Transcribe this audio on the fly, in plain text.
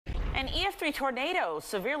An EF3 tornado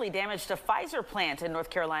severely damaged a Pfizer plant in North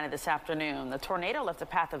Carolina this afternoon. The tornado left a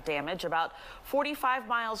path of damage about 45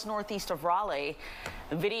 miles northeast of Raleigh.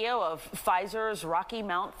 The video of Pfizer's Rocky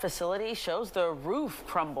Mount facility shows the roof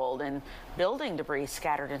crumbled and building debris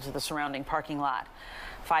scattered into the surrounding parking lot.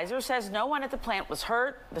 Pfizer says no one at the plant was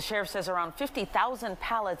hurt. The sheriff says around 50,000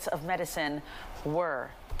 pallets of medicine were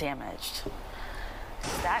damaged.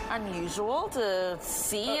 Is that unusual to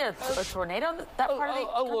see a tornado in that part of the country?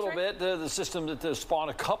 A little bit. The system that spawned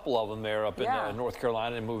a couple of them there up in North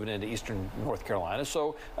Carolina and moving into eastern North Carolina.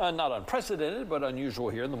 So not unprecedented, but unusual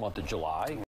here in the month of July.